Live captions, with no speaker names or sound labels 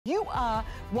You are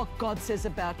what God says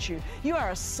about you. You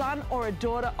are a son or a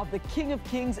daughter of the King of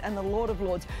Kings and the Lord of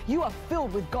Lords. You are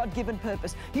filled with God-given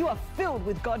purpose. You are filled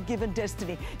with God-given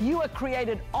destiny. You are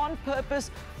created on purpose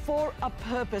for a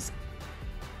purpose.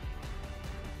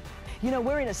 You know,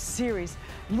 we're in a series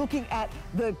looking at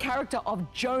the character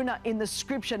of Jonah in the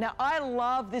scripture. Now, I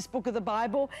love this book of the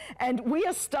Bible, and we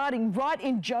are starting right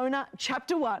in Jonah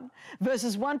chapter 1,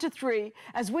 verses 1 to 3,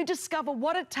 as we discover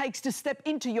what it takes to step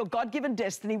into your God-given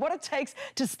destiny, what it takes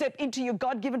to step into your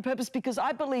God-given purpose, because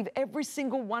I believe every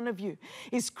single one of you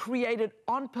is created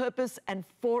on purpose and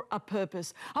for a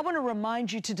purpose. I want to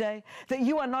remind you today that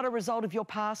you are not a result of your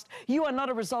past. You are not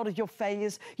a result of your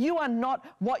failures. You are not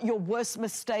what your worst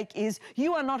mistake is.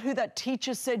 You are not who that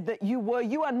teacher said that you were.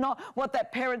 You are not what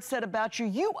that parent said about you.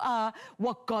 You are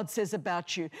what God says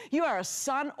about you. You are a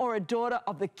son or a daughter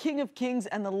of the King of Kings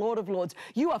and the Lord of Lords.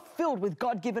 You are filled with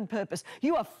God-given purpose.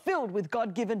 You are filled with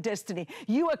God-given destiny.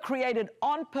 You are created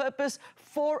on purpose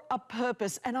for a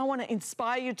purpose. And I want to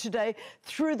inspire you today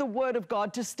through the Word of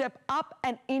God to step up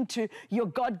and into your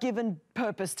God-given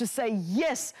purpose, to say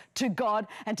yes to God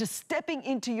and to stepping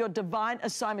into your divine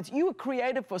assignments. You were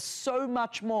created for so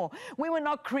much more. We were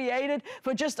not created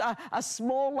for just a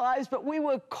small lives, but we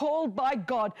were called by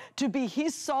God to be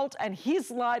His salt and His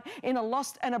light in a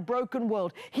lost and a broken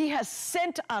world. He has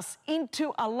sent us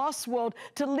into a lost world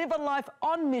to live a life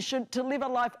on mission, to live a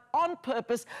life on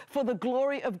purpose for the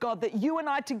glory of God, that you and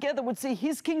I together would see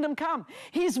His kingdom come.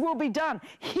 His will be done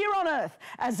here on earth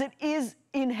as it is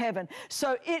in heaven.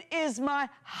 So it is my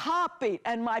heartbeat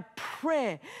and my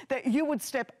prayer that you would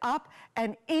step up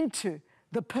and into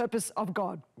the purpose of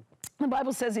God. The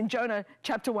Bible says in Jonah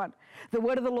chapter 1, the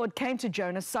word of the Lord came to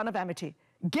Jonah, son of Amittai.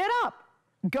 Get up,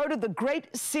 go to the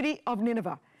great city of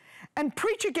Nineveh and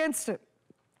preach against it,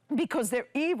 because their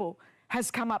evil has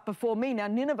come up before me. Now,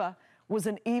 Nineveh was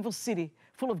an evil city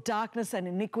full of darkness and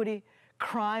iniquity,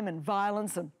 crime and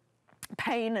violence and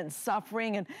pain and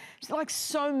suffering, and like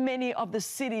so many of the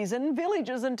cities and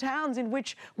villages and towns in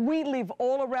which we live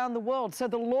all around the world. So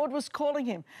the Lord was calling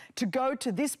him to go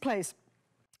to this place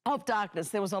of darkness.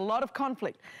 There was a lot of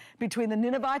conflict between the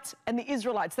Ninevites and the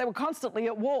Israelites. They were constantly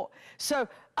at war. So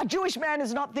a Jewish man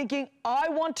is not thinking, I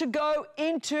want to go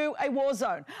into a war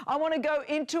zone. I want to go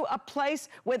into a place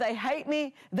where they hate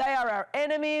me, they are our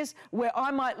enemies, where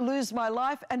I might lose my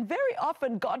life. And very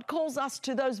often God calls us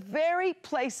to those very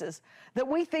places that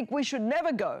we think we should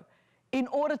never go in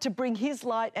order to bring His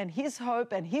light and His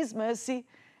hope and His mercy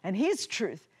and His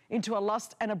truth into a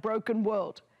lost and a broken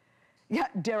world. Yeah,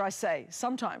 dare I say,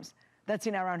 sometimes that's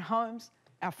in our own homes,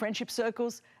 our friendship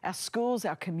circles, our schools,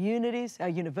 our communities, our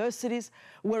universities,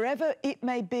 wherever it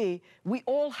may be. We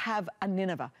all have a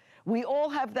Nineveh. We all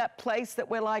have that place that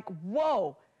we're like,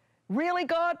 whoa, really,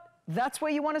 God? That's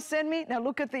where you want to send me? Now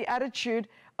look at the attitude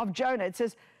of Jonah. It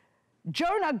says,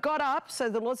 Jonah got up. So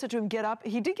the Lord said to him, get up.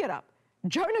 He did get up.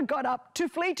 Jonah got up to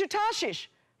flee to Tarshish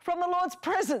from the Lord's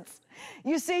presence.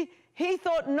 You see, he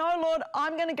thought, no, Lord,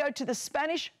 I'm going to go to the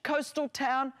Spanish coastal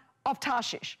town of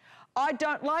Tarshish. I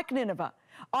don't like Nineveh.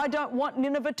 I don't want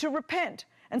Nineveh to repent.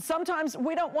 And sometimes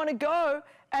we don't want to go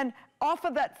and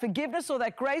offer that forgiveness or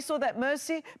that grace or that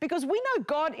mercy, because we know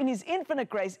God in His infinite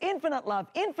grace, infinite love,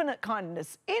 infinite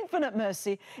kindness, infinite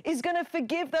mercy is going to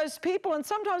forgive those people. And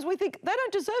sometimes we think they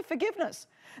don't deserve forgiveness,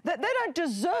 that they don't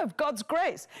deserve God's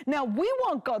grace. Now, we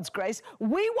want God's grace.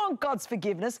 We want God's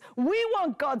forgiveness. We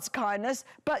want God's kindness.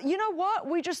 But you know what?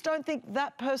 We just don't think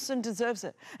that person deserves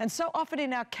it. And so often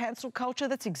in our cancel culture,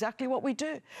 that's exactly what we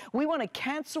do. We want to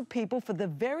cancel people for the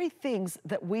very things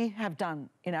that we have done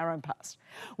in our own past.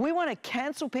 We want to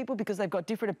cancel people because they've got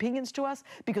different opinions to us,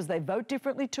 because they vote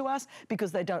differently to us,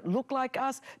 because they don't look like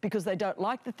us, because they don't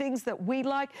like the things that we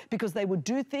like, because they would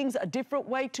do things a different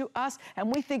way to us.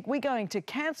 And we think we're going to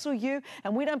cancel you,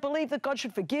 and we don't believe that God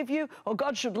should forgive you or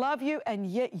God should love you. And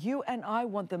yet you and I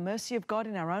want the mercy of God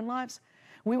in our own lives.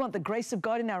 We want the grace of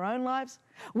God in our own lives.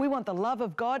 We want the love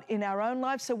of God in our own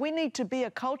lives. So we need to be a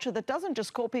culture that doesn't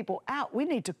just call people out. We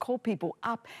need to call people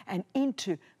up and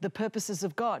into the purposes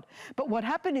of God. But what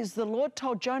happened is the Lord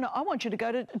told Jonah, I want you to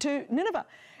go to Nineveh.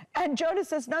 And Jonah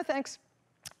says, no, thanks.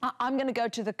 I'm going to go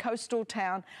to the coastal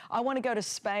town. I want to go to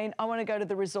Spain. I want to go to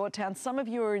the resort town. Some of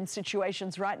you are in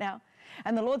situations right now,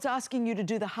 and the Lord's asking you to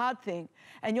do the hard thing.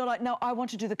 And you're like, no, I want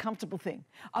to do the comfortable thing.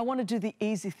 I want to do the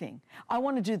easy thing. I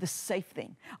want to do the safe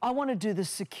thing. I want to do the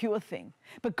secure thing.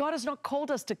 But God has not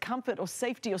called us to comfort or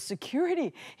safety or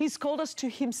security. He's called us to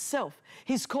Himself.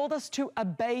 He's called us to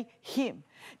obey Him.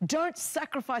 Don't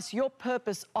sacrifice your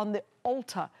purpose on the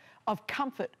altar of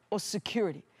comfort or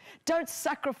security. Don't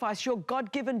sacrifice your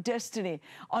God-given destiny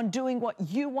on doing what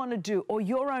you want to do or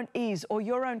your own ease or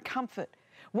your own comfort.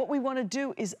 What we want to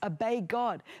do is obey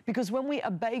God, because when we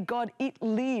obey God, it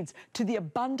leads to the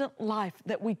abundant life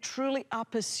that we truly are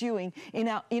pursuing in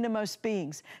our innermost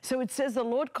beings. So it says the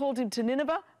Lord called him to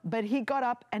Nineveh, but he got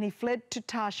up and he fled to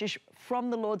Tarshish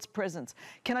from the Lord's presence.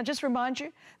 Can I just remind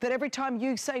you that every time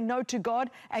you say no to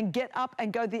God and get up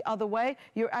and go the other way,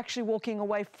 you're actually walking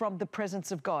away from the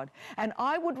presence of God. And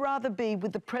I would rather be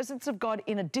with the presence of God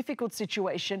in a difficult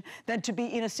situation than to be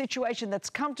in a situation that's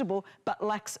comfortable but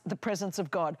lacks the presence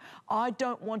of God. I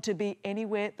don't want to be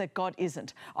anywhere that God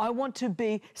isn't. I want to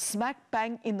be smack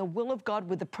bang in the will of God,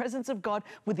 with the presence of God,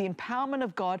 with the empowerment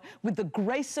of God, with the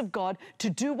grace of God,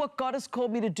 to do what God has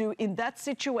called me to do in that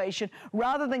situation,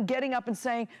 rather than getting up and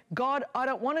saying, God, I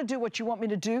don't want to do what you want me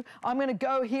to do. I'm going to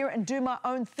go here and do my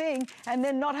own thing and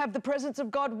then not have the presence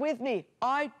of God with me.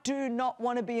 I do not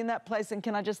want to be in that place. And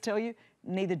can I just tell you,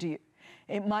 neither do you.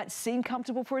 It might seem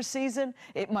comfortable for a season.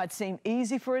 It might seem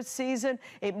easy for a season.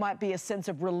 It might be a sense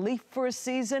of relief for a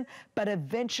season. But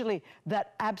eventually,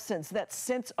 that absence, that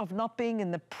sense of not being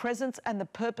in the presence and the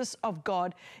purpose of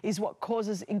God is what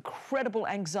causes incredible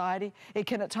anxiety. It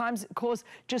can at times cause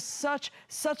just such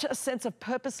a sense of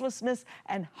purposelessness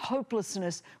and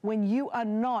hopelessness when you are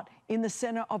not in the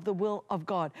center of the will of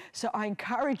God. So I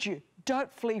encourage you,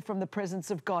 don't flee from the presence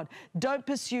of God. Don't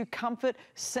pursue comfort,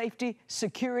 safety,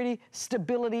 security,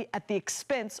 stability at the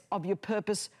expense of your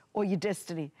purpose or your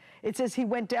destiny. It says he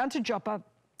went down to Joppa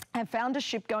and found a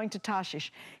ship going to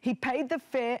Tarshish. He paid the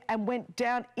fare and went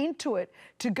down into it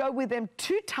to go with them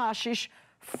to Tarshish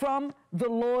from the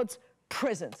Lord's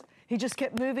presence. He just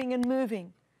kept moving and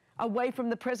moving away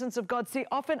from the presence of God. See,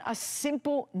 often a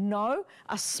simple no,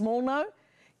 a small no,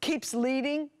 keeps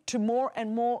leading to more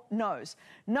and more no's.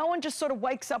 No one just sort of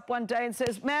wakes up one day and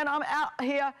says, man, I'm out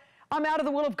here. I'm out of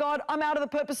the will of God. I'm out of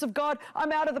the purpose of God.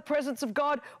 I'm out of the presence of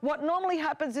God. What normally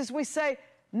happens is we say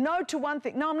no to one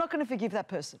thing. No, I'm not going to forgive that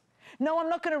person. No, I'm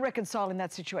not going to reconcile in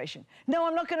that situation. No,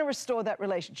 I'm not going to restore that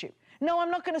relationship. No,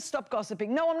 I'm not going to stop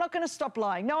gossiping. No, I'm not going to stop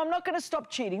lying. No, I'm not going to stop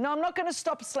cheating. No, I'm not going to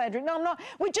stop slandering. No, I'm not.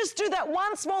 We just do that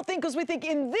one small thing because we think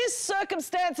in this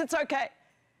circumstance it's okay.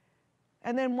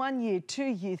 And then 1 year, 2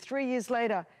 years, 3 years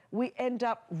later, we end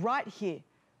up right here,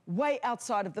 way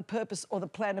outside of the purpose or the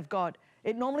plan of God.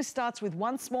 It normally starts with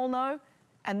one small no,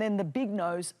 and then the big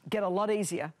no's get a lot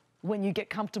easier when you get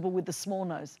comfortable with the small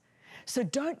no's. So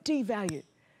don't devalue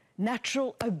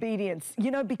natural obedience,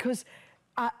 because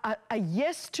a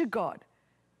yes to God,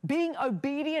 being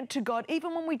obedient to God,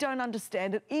 even when we don't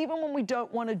understand it, even when we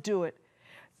don't want to do it,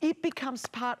 it becomes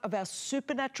part of our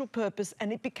supernatural purpose,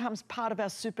 and it becomes part of our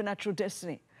supernatural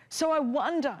destiny. So I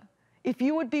wonder if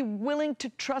you would be willing to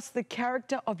trust the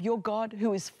character of your God,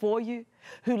 who is for you,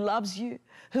 who loves you,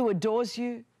 who adores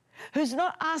you, who's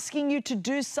not asking you to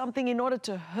do something in order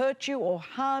to hurt you or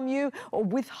harm you or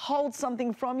withhold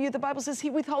something from you. The Bible says he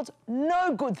withholds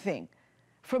no good thing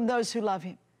from those who love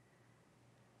him.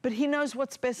 But he knows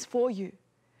what's best for you.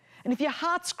 And if your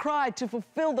heart's cry to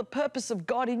fulfill the purpose of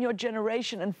God in your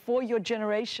generation and for your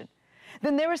generation,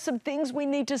 then there are some things we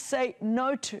need to say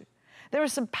no to. There are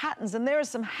some patterns, and there are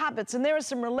some habits, and there are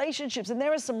some relationships, and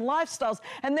there are some lifestyles,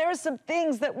 and there are some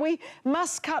things that we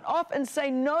must cut off and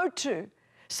say no to,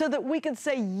 so that we can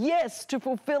say yes to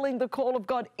fulfilling the call of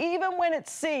God, even when it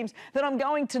seems that I'm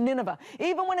going to Nineveh,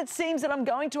 even when it seems that I'm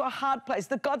going to a hard place,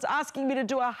 that God's asking me to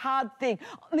do a hard thing.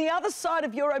 On the other side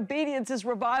of your obedience is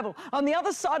revival. On the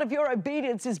other side of your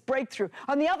obedience is breakthrough.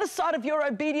 On the other side of your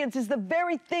obedience is the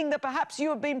very thing that perhaps you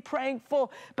have been praying for,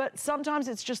 but sometimes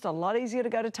it's just a lot easier to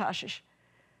go to Tarshish.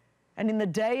 And in the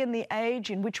day and the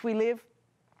age in which we live,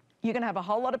 you're going to have a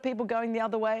whole lot of people going the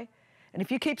other way. And if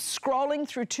you keep scrolling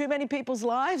through too many people's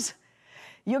lives,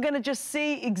 you're going to just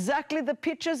see exactly the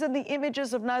pictures and the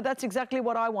images of, no, that's exactly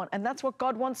what I want. And that's what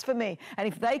God wants for me. And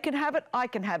if they can have it, I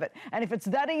can have it. And if it's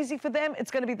that easy for them, it's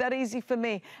going to be that easy for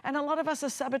me. And a lot of us are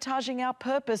sabotaging our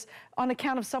purpose on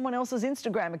account of someone else's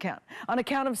Instagram account, on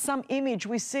account of some image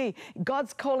we see.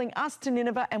 God's calling us to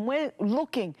Nineveh, and we're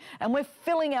looking and we're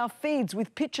filling our feeds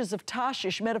with pictures of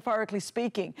Tarshish, metaphorically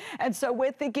speaking. And so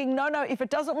we're thinking, no, if it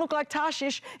doesn't look like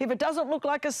Tarshish, if it doesn't look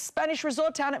like a Spanish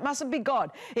resort town, it mustn't be God.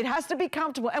 It has to be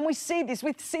comfortable. And we see this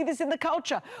in the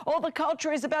culture. All the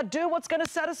culture is about do what's going to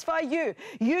satisfy you.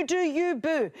 You do you,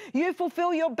 boo. You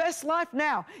fulfill your best life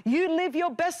now. You live your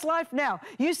best life now.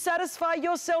 You satisfy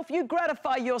yourself. You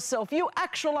gratify yourself. You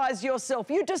actualize yourself.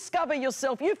 You discover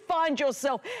yourself. You find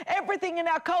yourself. Everything in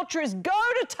our culture is go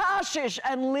to Tarshish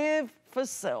and live for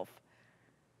self.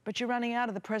 But you're running out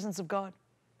of the presence of God,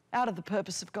 out of the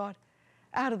purpose of God,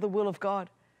 out of the will of God.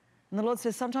 And the Lord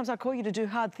says, sometimes I call you to do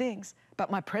hard things,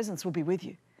 but my presence will be with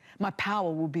you. My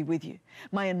power will be with you.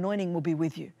 My anointing will be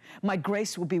with you. My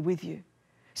grace will be with you.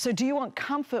 So do you want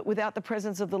comfort without the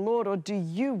presence of the Lord, or do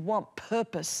you want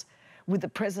purpose with the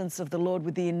presence of the Lord,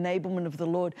 with the enablement of the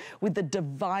Lord, with the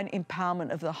divine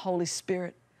empowerment of the Holy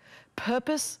Spirit?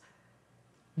 Purpose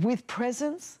with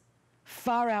presence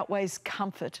far outweighs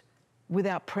comfort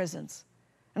without presence.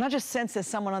 And I just sense there's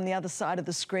someone on the other side of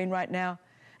the screen right now.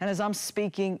 And as I'm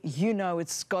speaking, you know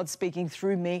it's God speaking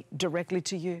through me directly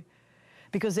to you.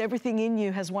 Because everything in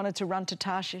you has wanted to run to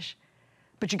Tarshish,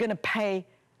 but you're going to pay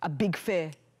a big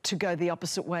fare to go the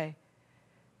opposite way.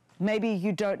 Maybe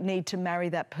you don't need to marry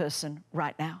that person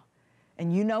right now.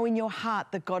 And you know in your heart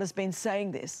that God has been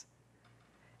saying this.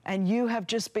 And you have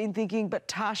just been thinking, but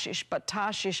Tarshish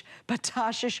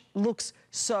looks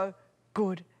so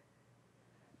good.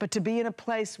 But to be in a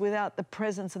place without the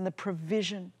presence and the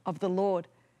provision of the Lord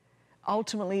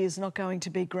ultimately is not going to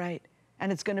be great.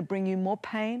 And it's going to bring you more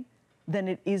pain than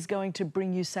it is going to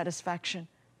bring you satisfaction.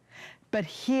 But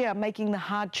here, making the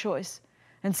hard choice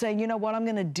and saying, you know what, I'm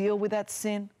going to deal with that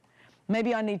sin.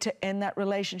 Maybe I need to end that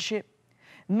relationship.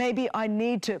 Maybe I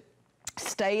need to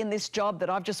stay in this job that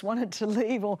I've just wanted to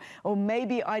leave, or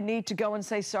maybe I need to go and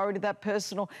say sorry to that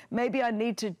person, or maybe I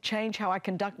need to change how I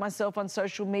conduct myself on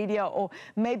social media, or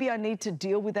maybe I need to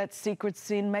deal with that secret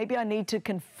sin. Maybe I need to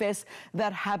confess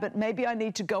that habit. Maybe I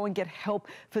need to go and get help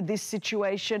for this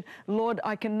situation. Lord,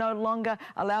 I can no longer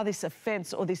allow this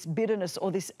offense or this bitterness or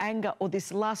this anger or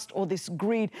this lust or this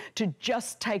greed to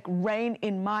just take reign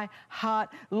in my heart.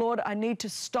 Lord, I need to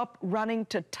stop running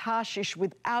to Tarshish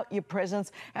without your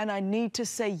presence, and I need to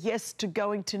say yes to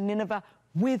going to Nineveh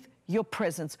with your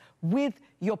presence, with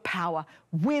your power,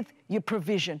 with your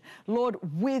provision. Lord,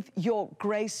 with your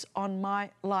grace on my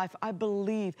life. I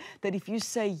believe that if you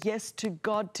say yes to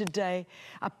God today,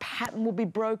 a pattern will be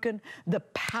broken. The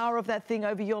power of that thing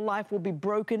over your life will be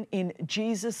broken in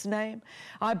Jesus' name.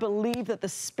 I believe that the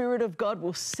Spirit of God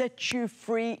will set you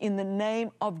free in the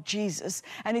name of Jesus.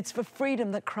 And it's for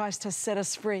freedom that Christ has set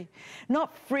us free.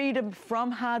 Not freedom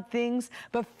from hard things,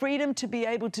 but freedom to be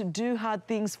able to do hard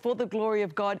things for the glory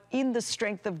of God, in the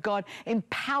strength of God,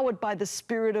 empowered by the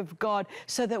Spirit of God,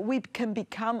 so that we can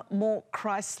become more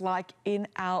Christ-like in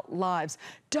our lives.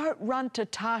 Don't run to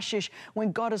Tarshish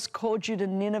when God has called you to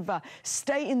Nineveh.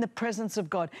 Stay in the presence of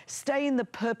God. Stay in the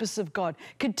purpose of God.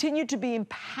 Continue to be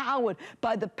empowered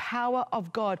by the power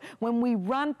of God. When we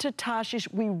run to Tarshish,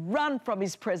 we run from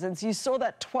His presence. You saw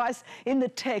that twice in the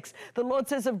text. The Lord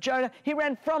says of Jonah, he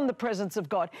ran from the presence of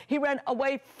God. He ran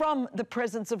away from the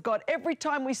presence of God. Every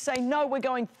time we say no, we're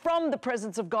going from the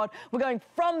presence of God. We're going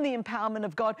from the empowerment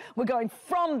of God. We're going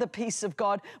from the peace of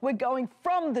God. We're going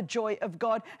from the joy of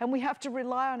God. And we have to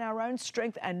rely on our own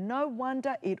strength, and no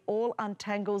wonder it all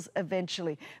untangles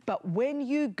eventually. But when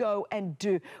you go and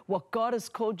do what God has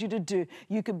called you to do,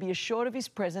 you can be assured of His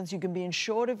presence. You can be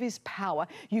assured of His power.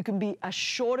 You can be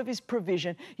assured of His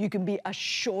provision. You can be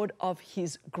assured of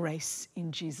His grace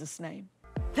in Jesus' name.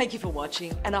 Thank you for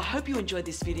watching, and I hope you enjoyed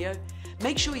this video.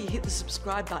 Make sure you hit the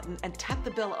subscribe button and tap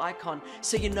the bell icon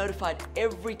so you're notified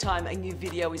every time a new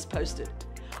video is posted.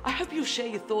 I hope you'll share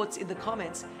your thoughts in the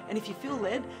comments, and if you feel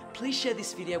led, please share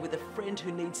this video with a friend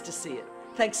who needs to see it.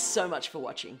 Thanks so much for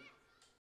watching.